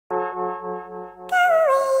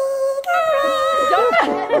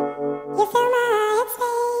You fill my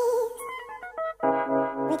headspace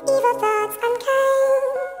with evil thoughts unkind.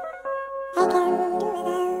 I can do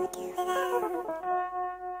without, do without.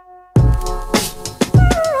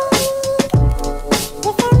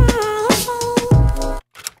 You fill my headspace.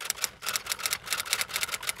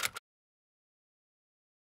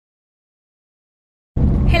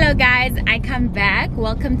 Hello guys, I come back.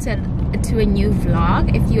 Welcome to a new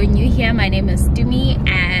vlog. If you're new here, my name is Dumi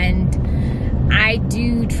and I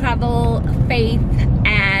do travel, faith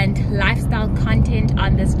and lifestyle content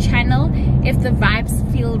on this channel. If the vibes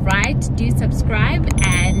feel right, do subscribe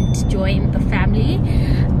and join the family.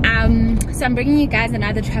 So I'm bringing you guys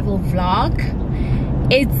another travel vlog.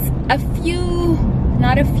 It's a few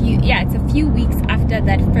weeks after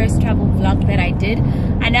that first travel vlog that I did,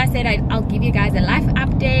 and I said I'll give you guys a life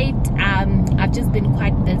update. I've just been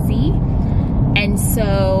quite busy, and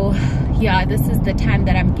so yeah, this is the time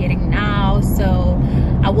that I'm getting now. So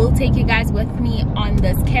I will take you guys with me on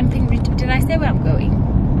this camping retreat. Did I say where I'm going?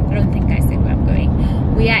 I don't think I said where I'm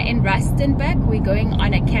going. We are in Rustenburg. We're going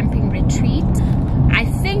on a camping retreat. I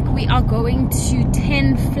think we are going to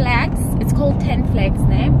 10 Flags. It's called 10 Flags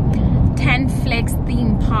name. 10 Flags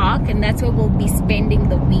theme park, and that's where we'll be spending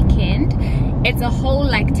the weekend. It's a whole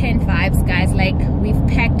like 10 vibes, guys. Like, we've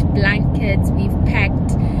packed blankets, we've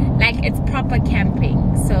packed, like, it's proper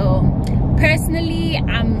camping. So personally,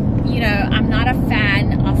 I'm not a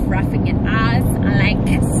fan of roughing it out. I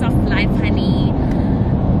like soft life, honey,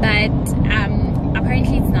 but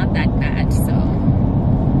apparently it's not that bad. So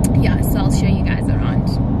yeah, so I'll show you guys around.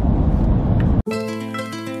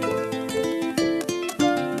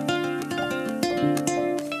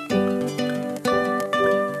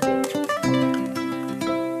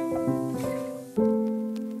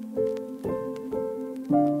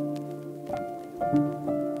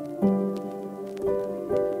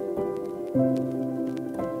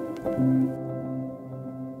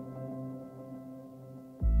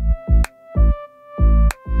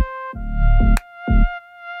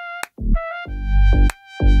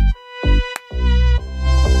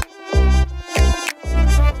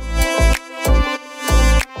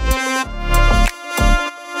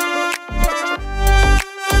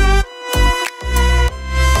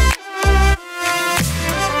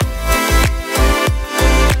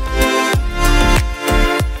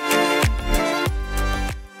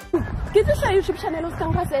 YouTube channel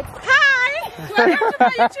Oscar Cassette. Hi! Welcome to my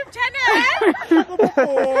YouTube channel!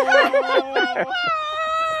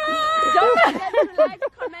 Don't forget to like,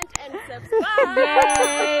 comment and subscribe.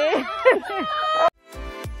 Yay!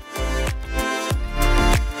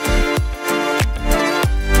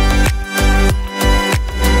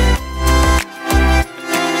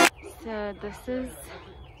 So this is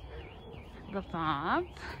the farm.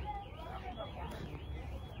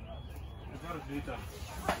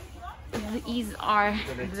 These are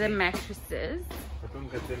the mattresses.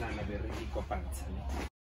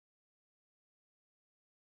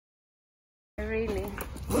 Really?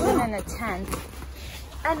 Even in a tent.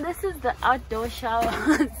 And this is the outdoor shower.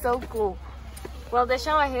 It's so cool. Well, the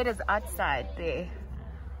shower head is outside there.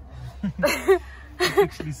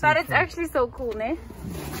 But it's actually so cool, ne?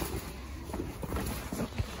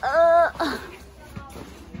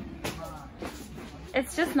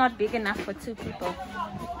 It's just not big enough for 2 people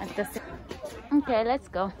at this. Okay, let's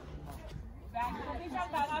go.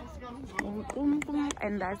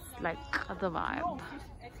 And that's like the vibe.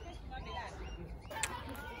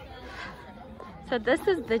 So this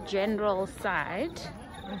is the general side.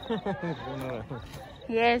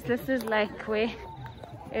 Yes, this is like where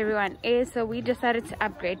everyone is. So we decided to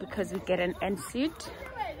upgrade because we get an end suit.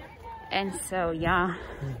 And so yeah.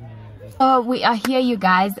 So we are here, you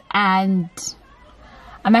guys, and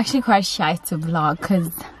I'm actually quite shy to vlog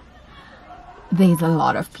because there's a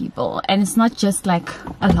lot of people, and it's not just like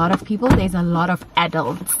a lot of people, there's a lot of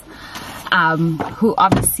adults who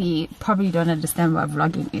obviously probably don't understand what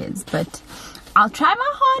vlogging is, but I'll try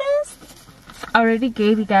my hardest. I already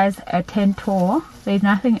gave you guys a tent tour. There's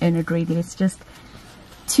nothing in it really, it's just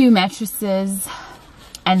 2 mattresses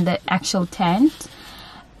and the actual tent,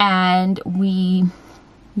 and we're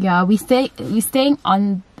staying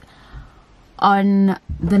on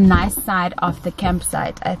the nice side of the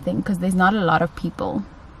campsite, I think, because there's not a lot of people.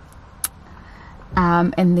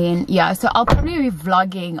 And then yeah, so I'll probably be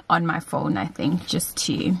vlogging on my phone, I think, just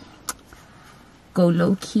to go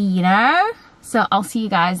low-key, you know. So I'll see you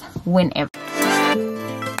guys whenever.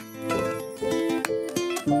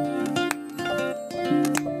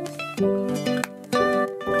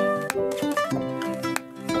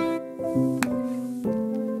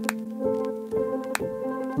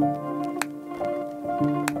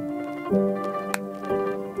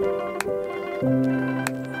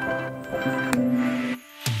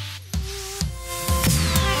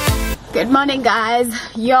 morning, guys.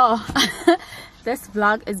 Yo, this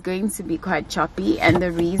vlog is going to be quite choppy, and the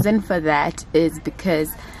reason for that is because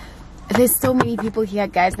there's so many people here,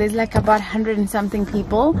 guys. There's like about 100 and something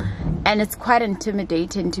people, and it's quite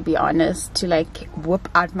intimidating, to be honest, to like whip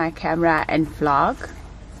out my camera and vlog.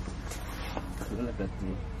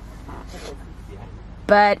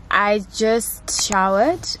 But I just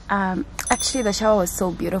showered. Actually, the shower was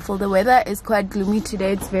so beautiful. The weather is quite gloomy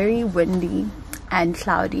today. It's very windy and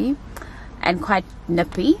cloudy and quite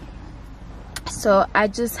nippy. So I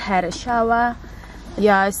just had a shower.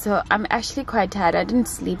 Yeah, so I'm actually quite tired. I didn't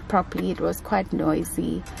sleep properly. It was quite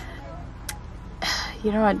noisy.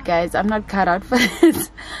 You know what, guys? I'm not cut out for this.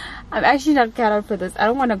 I'm actually not cut out for this. I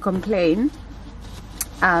don't want to complain.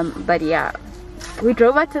 But yeah, we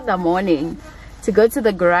drove out in the morning to go to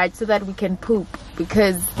the garage so that we can poop,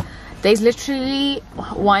 because there's literally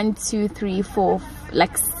 1, 2, 3, 4,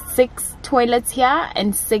 like 6 toilets here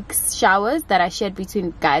and 6 showers that are shared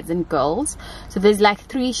between guys and girls. So there's like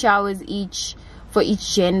 3 showers each for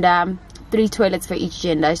each gender, 3 toilets for each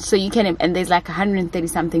gender. So you can, and there's like 130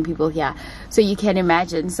 something people here, so you can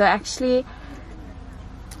imagine. So actually,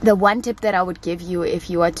 the one tip that I would give you if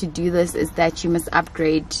you are to do this is that you must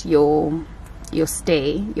upgrade your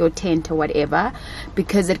stay, your tent or whatever,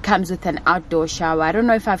 because it comes with an outdoor shower. I don't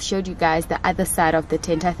know if I've showed you guys the other side of the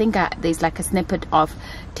tent. I think there's like a snippet of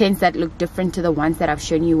tents that look different to the ones that I've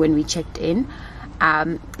shown you when we checked in.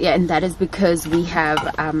 Yeah, and that is because we have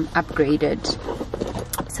upgraded.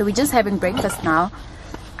 So we're just having breakfast now.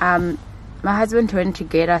 My husband went to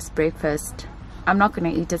get us breakfast. I'm not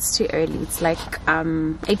gonna eat, it's too early. It's like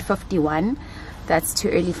 8:51. That's too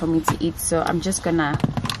early for me to eat, so I'm just gonna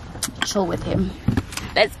chill with him.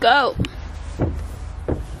 Let's go.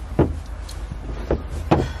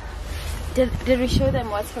 Did we show them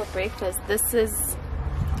what's for breakfast? It's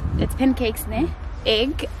pancakes, ne?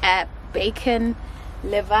 Egg, bacon,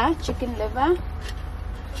 liver, chicken liver,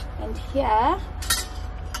 and here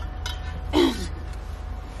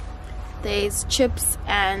there's chips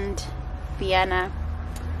and Vienna.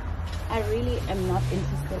 I really am not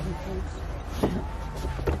interested in food.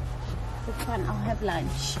 It's fun. I'll have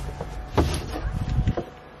lunch.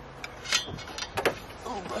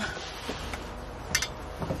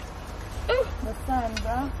 The sun,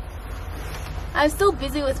 bro. I'm still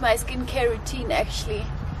busy with my skincare routine, actually.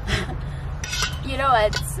 You know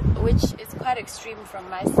what? Which is quite extreme from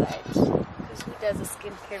my side, because who does a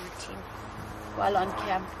skincare routine while on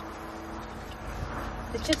camp?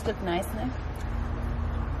 The chips look nice, no?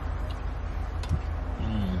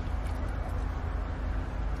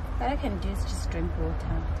 What I can do is just drink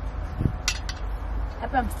water. I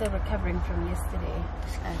hope I'm still recovering from yesterday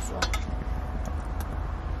as well.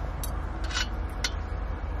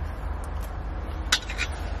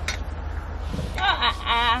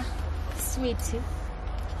 Sweet.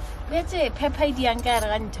 Let's say pepper dianga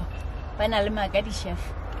ranto. When I magadi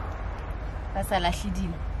chef. That's a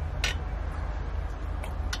lashidin.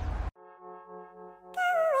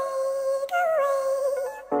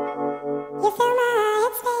 You fill my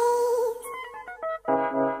headspace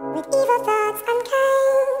with evil thoughts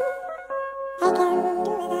unkind. I can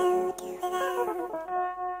do without, do without.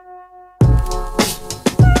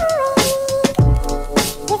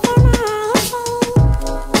 You fill my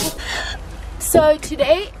headspace. So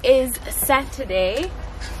today is Saturday,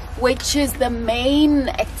 which is the main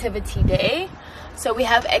activity day. So we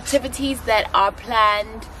have activities that are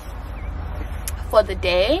planned for the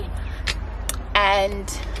day, and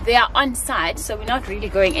they are on site, so we're not really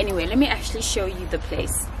going anywhere. Let me actually show you the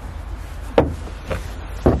place.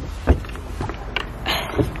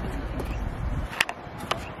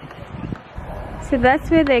 So that's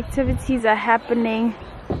where the activities are happening.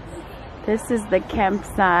 This is the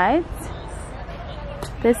campsite.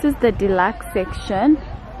 This is the deluxe section.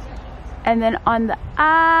 And then on the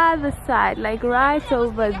other side, like right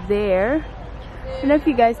over there, I don't know if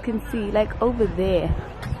you guys can see, like over there,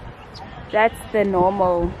 that's the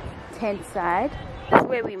normal tent side. That's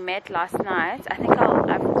where we met last night. I think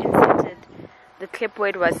I've inserted the clip where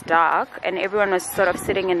it was dark and everyone was sort of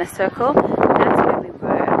sitting in a circle. That's where we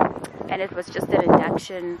were, and it was just an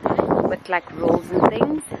induction with like rules and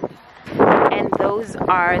things. And those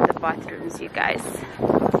are the bathrooms, you guys.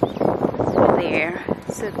 There.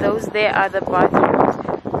 So those there are the bathrooms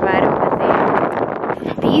right over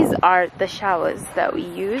there. These are the showers that we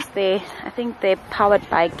use. I think they're powered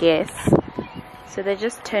by gas. So they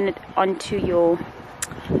just turn it onto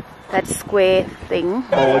that square thing.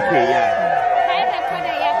 Oh, okay, yeah.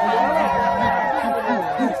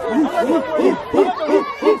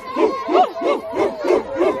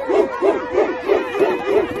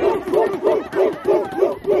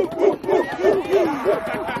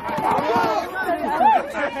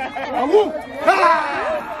 Hey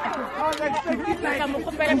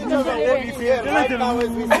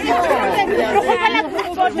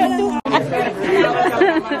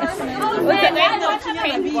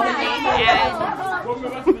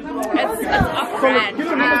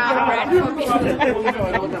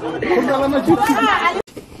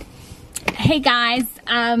guys,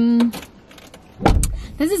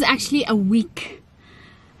 this is actually a week.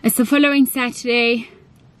 It's the following Saturday.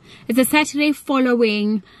 It's a Saturday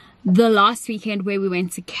following the last weekend where we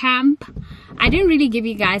went to camp. I didn't really give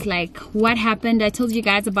you guys like what happened. I told you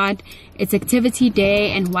guys about its activity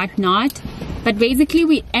day and whatnot, but basically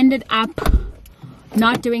we ended up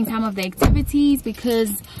not doing some of the activities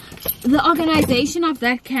because the organization of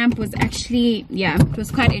that camp was actually, yeah, it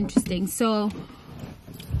was quite interesting. So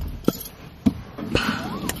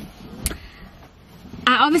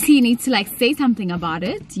I obviously need to like say something about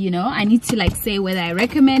it, you know. I need to like say whether I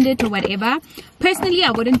recommend it or whatever. Personally,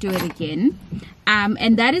 I wouldn't do it again,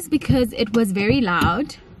 and that is because it was very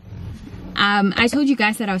loud. I told you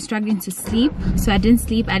guys that I was struggling to sleep, so I didn't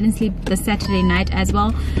sleep the Saturday night as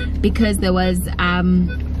well because there was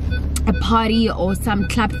a party or some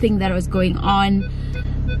club thing that was going on.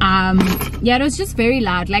 Yeah, it was just very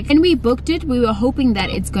loud. Like when we booked it, we were hoping that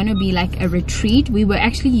it's gonna be like a retreat. We were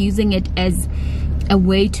actually using it as a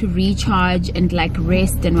way to recharge and like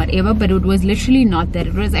rest and whatever, but it was literally not that.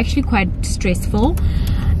 It was actually quite stressful.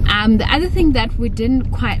 The other thing that we didn't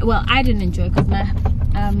quite, well, I didn't enjoy because my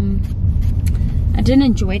I didn't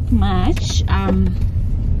enjoy it much, and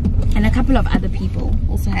a couple of other people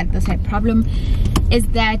also had the same problem, is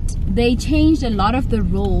that they changed a lot of the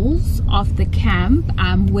rules of the camp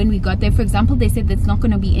when we got there. For example, they said there's not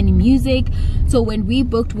going to be any music, so when we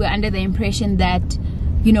booked, we're under the impression that,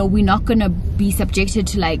 you know, we're not gonna be subjected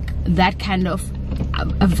to like that kind of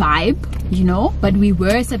a vibe, you know, but we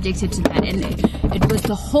were subjected to that, and it was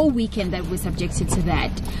the whole weekend that we're subjected to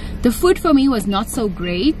that. The food for me was not so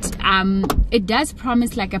great. It does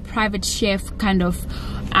promise like a private chef kind of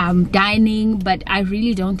dining, but I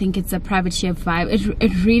really don't think it's a private chef vibe.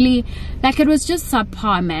 It really, like, it was just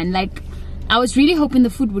subpar, man. Like, I was really hoping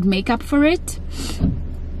the food would make up for it,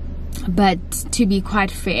 but to be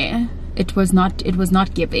quite fair, it was not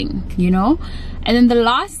giving, you know. And then the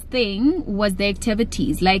last thing was the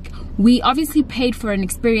activities. Like, we obviously paid for an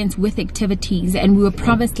experience with activities, and we were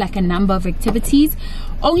promised like a number of activities.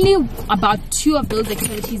 Only about 2 of those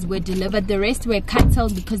activities were delivered. The rest were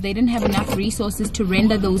cancelled because they didn't have enough resources to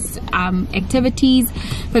render those activities.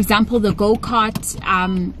 For example, the go-kart,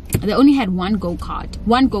 they only had one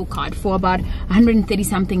go-kart for about 130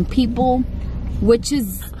 something people, which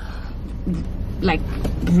is like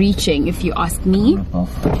reaching, if you ask me.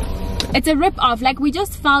 It's a rip-off. Like, we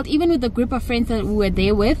just felt, even with the group of friends that we were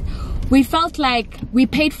there with, we felt like we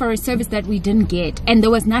paid for a service that we didn't get, and there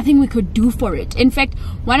was nothing we could do for it. In fact,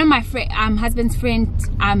 one of my husband's friends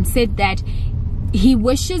said that he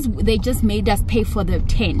wishes they just made us pay for the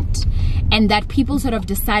tent, and that people sort of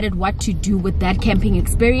decided what to do with that camping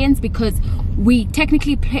experience, because we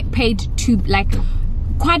technically paid to like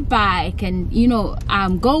quad bike and, you know,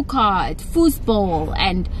 go-kart, foosball,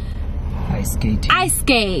 and ice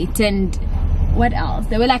skate, and what else?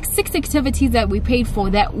 There were like 6 activities that we paid for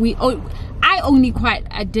that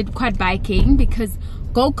I did quad biking, because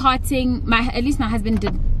go-karting, at least my husband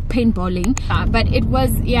did paintballing, but it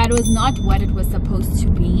was not what it was supposed to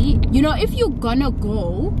be. You know, if you're gonna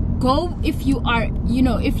go if you are, you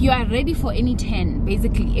know, if you are ready for any 10,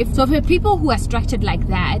 basically. So for people who are structured like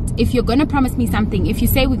that, if you're gonna promise me something, if you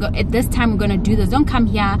say at this time we're gonna do this, don't come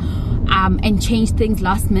here and change things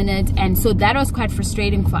last minute. And so that was quite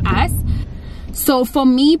frustrating for us. So for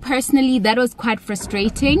me personally, that was quite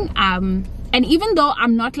frustrating. And even though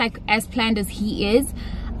I'm not like as planned as he is,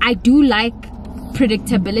 I do like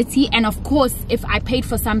predictability. And of course, if I paid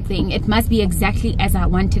for something, it must be exactly as I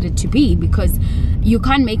wanted it to be, because you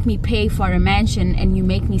can't make me pay for a mansion and you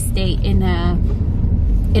make me stay in a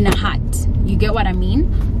hut. You get what I mean?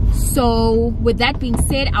 So with that being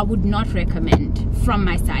said, I would not recommend from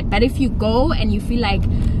my side. But if you go and you feel like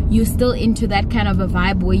you're still into that kind of a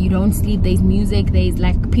vibe where you don't sleep, there's music, there's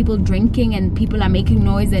like people drinking and people are making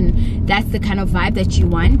noise, and that's the kind of vibe that you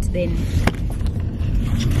want, then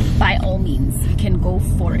by all means you can go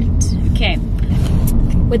for it. Okay,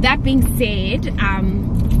 with that being said,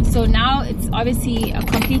 so now it's obviously a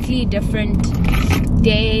completely different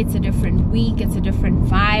day, it's a different week, it's a different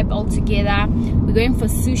vibe altogether. We're going for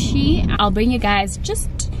sushi. I'll bring you guys just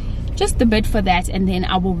a bit for that, and then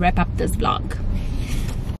I will wrap up this vlog.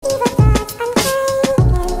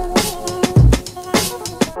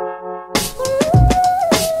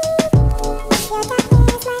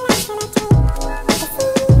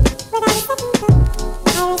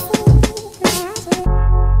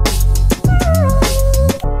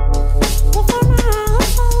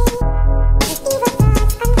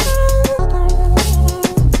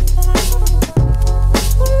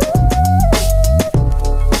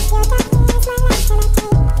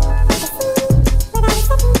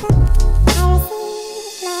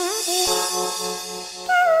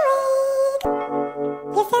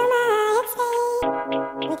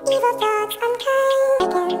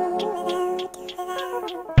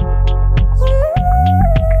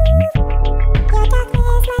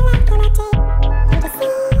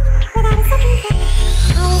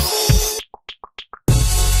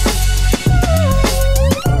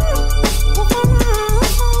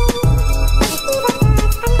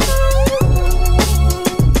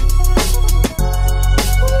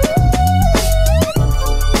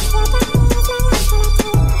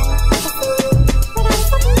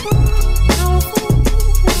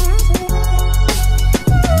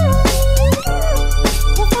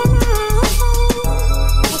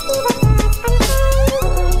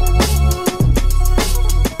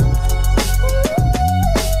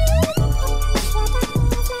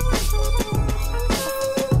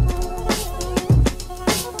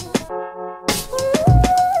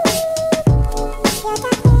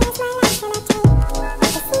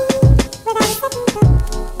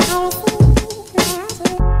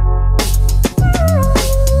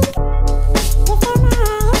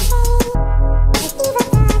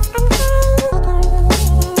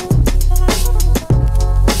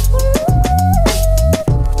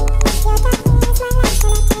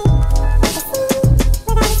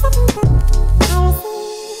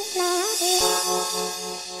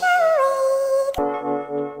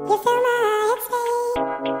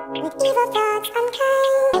 evil thoughts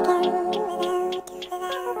unkind. I can